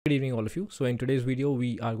Good evening all of you. So in today's video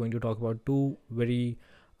we are going to talk about two very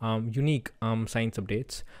unique science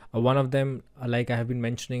updates. One of them, like I have been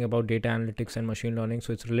mentioning about data analytics and machine learning,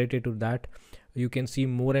 so it's related to that. You can see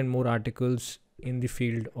more and more articles in the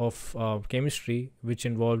field of chemistry which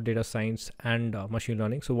involve data science and machine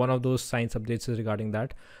learning. So one of those science updates is regarding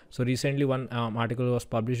that. So recently one article was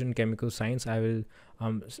published in Chemical Science. I will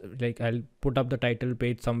I'll put up the title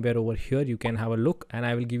page somewhere over here. You can have a look, and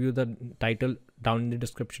I will give you the title down in the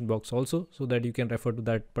description box also, so that you can refer to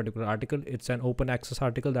that particular article. It's an open access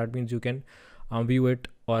article. That means you can view it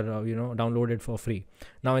or download it for free.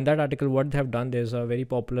 Now in that article, what they have done, there's a very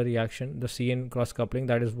popular reaction, the CN cross coupling,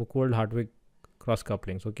 that is Buchwald-Hartwig cross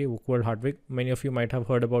couplings. Okay, Buchwald-Hartwig, many of you might have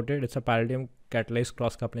heard about it. It's a palladium catalyzed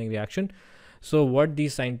cross coupling reaction. So what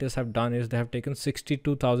these scientists have done is they have taken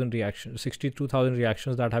 62,000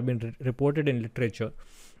 reactions that have been reported in literature,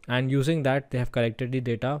 and using that they have collected the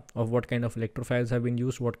data of what kind of electrophiles have been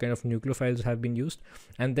used, what kind of nucleophiles have been used,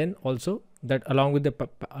 and then also that along with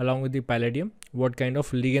the palladium, what kind of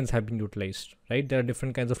ligands have been utilized, right? There are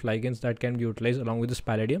different kinds of ligands that can be utilized along with this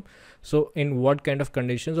palladium. So in what kind of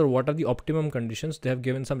conditions, or what are the optimum conditions, they have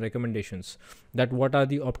given some recommendations that what are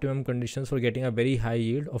the optimum conditions for getting a very high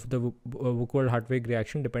yield of the Buchwald-Hartwig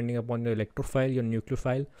reaction, depending upon your electrophile, your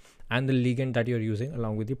nucleophile, and the ligand that you're using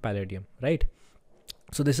along with the palladium, right?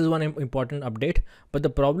 So this is one important update, but the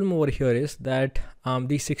problem over here is that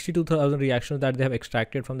these 62,000 reactions that they have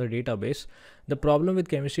extracted from the database, the problem with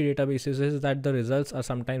chemistry databases is that the results are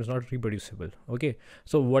sometimes not reproducible. Okay,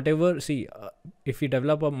 so whatever, if we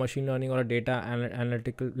develop a machine learning or a data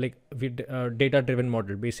analytical, data driven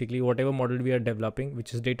model, basically whatever model we are developing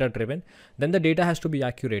which is data driven, then the data has to be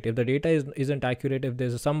accurate. If the data isn't accurate, if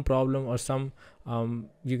there's some problem or some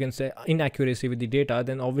you can say inaccuracy with the data,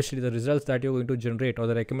 then obviously the results that you're going to generate or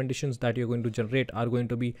the recommendations that you're going to generate are going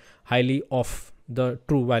to be highly off the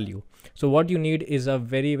true value. So what you need is a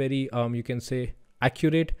very you can say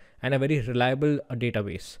accurate and a very reliable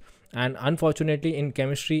database. And unfortunately in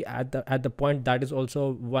chemistry, at the point, that is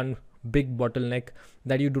also one big bottleneck,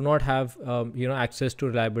 that you do not have access to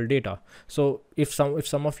reliable data. So if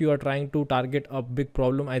some of you are trying to target a big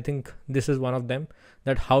problem, I think this is one of them,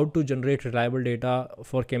 that how to generate reliable data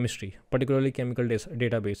for chemistry, particularly chemical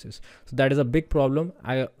databases. So that is a big problem,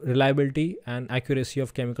 reliability and accuracy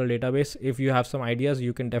of chemical database. If you have some ideas,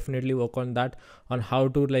 you can definitely work on that, on how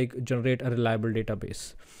to generate a reliable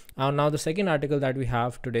database. Now the second article that we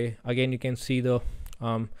have today, again you can see the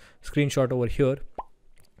screenshot over here,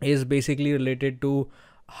 is basically related to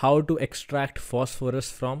how to extract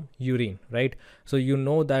phosphorus from urine, right? So you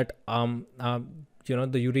know that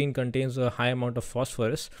the urine contains a high amount of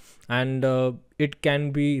phosphorus, and it can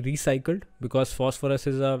be recycled, because phosphorus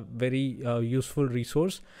is a very useful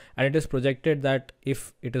resource, and it is projected that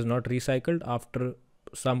if it is not recycled after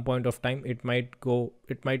some point of time, it might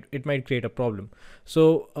create a problem.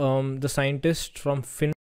 So the scientists from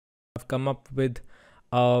Finland have come up with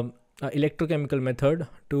electrochemical method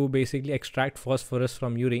to basically extract phosphorus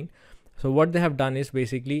from urine. So what they have done is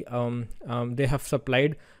basically they have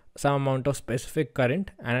supplied some amount of specific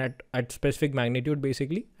current, and at specific magnitude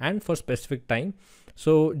basically, and for specific time.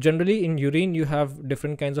 So generally in urine you have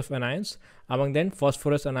different kinds of anions. Among them,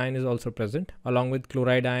 phosphorus anion is also present, along with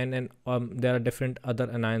chloride ion, and there are different other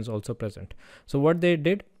anions also present. So what they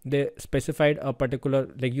did, they specified a particular,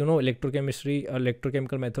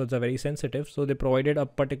 electrochemical methods are very sensitive, so they provided a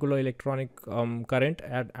particular electronic current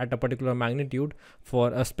at a particular magnitude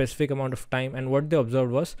for a specific amount of time, and what they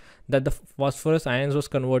observed was that the phosphorus ions was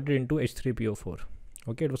converted into H3PO4.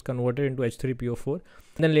 Okay, it was converted into H3PO4.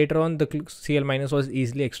 Then later on the Cl- was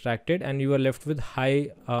easily extracted, and you were left with high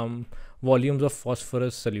volumes of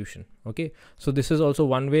phosphorus solution. Okay, so this is also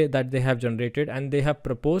one way that they have generated, and they have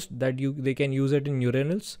proposed that they can use it in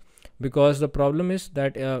urinals, because the problem is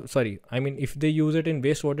that if they use it in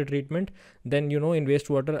wastewater treatment, then in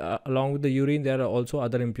wastewater along with the urine there are also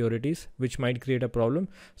other impurities which might create a problem.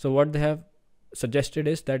 So what they have suggested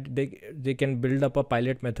is that they can build up a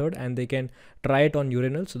pilot method, and they can try it on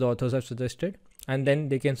urinals. So the authors have suggested, and then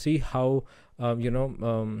they can see how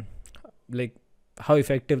how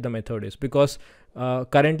effective the method is, because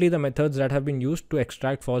currently the methods that have been used to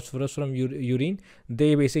extract phosphorus from urine,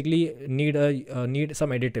 they basically need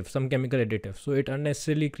some chemical additive, so it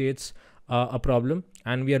unnecessarily creates a problem,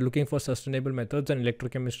 and we are looking for sustainable methods, and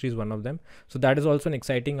electrochemistry is one of them. So that is also an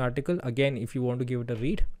exciting article. Again, if you want to give it a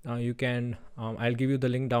read, you can I'll give you the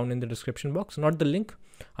link down in the description box. Not the link,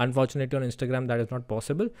 unfortunately on Instagram that is not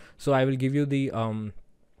possible, so I will give you the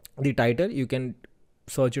title. You can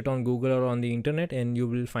search it on Google or on the internet, and you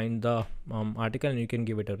will find the article, and you can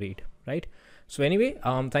give it a read, right? So anyway,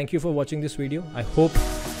 thank you for watching this video. I hope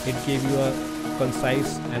it gave you a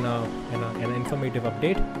concise and an informative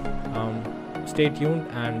update. Stay tuned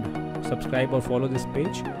and subscribe or follow this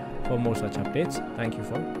page for more such updates. Thank you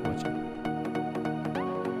for watching.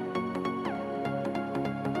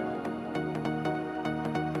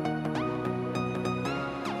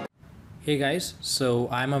 Hey guys, so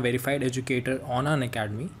I'm a verified educator on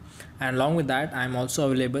Unacademy, and along with that I'm also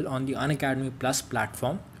available on the Unacademy Plus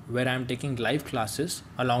platform, where I'm taking live classes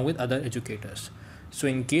along with other educators. So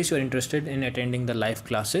in case you're interested in attending the live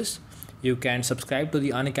classes, you can subscribe to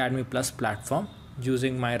the Unacademy Plus platform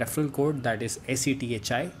using my referral code, that is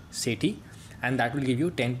SETHI, and that will give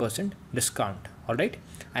you 10% discount. Alright,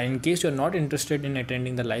 and in case you're not interested in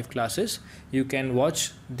attending the live classes, you can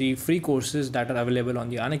watch the free courses that are available on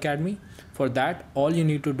the Unacademy. For that, all you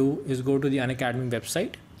need to do is go to the Unacademy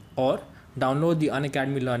website or download the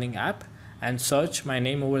Unacademy Learning app and search my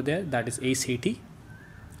name over there, that is SETHI.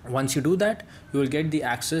 Once you do that, you will get the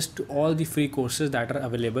access to all the free courses that are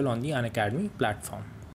available on the Unacademy platform.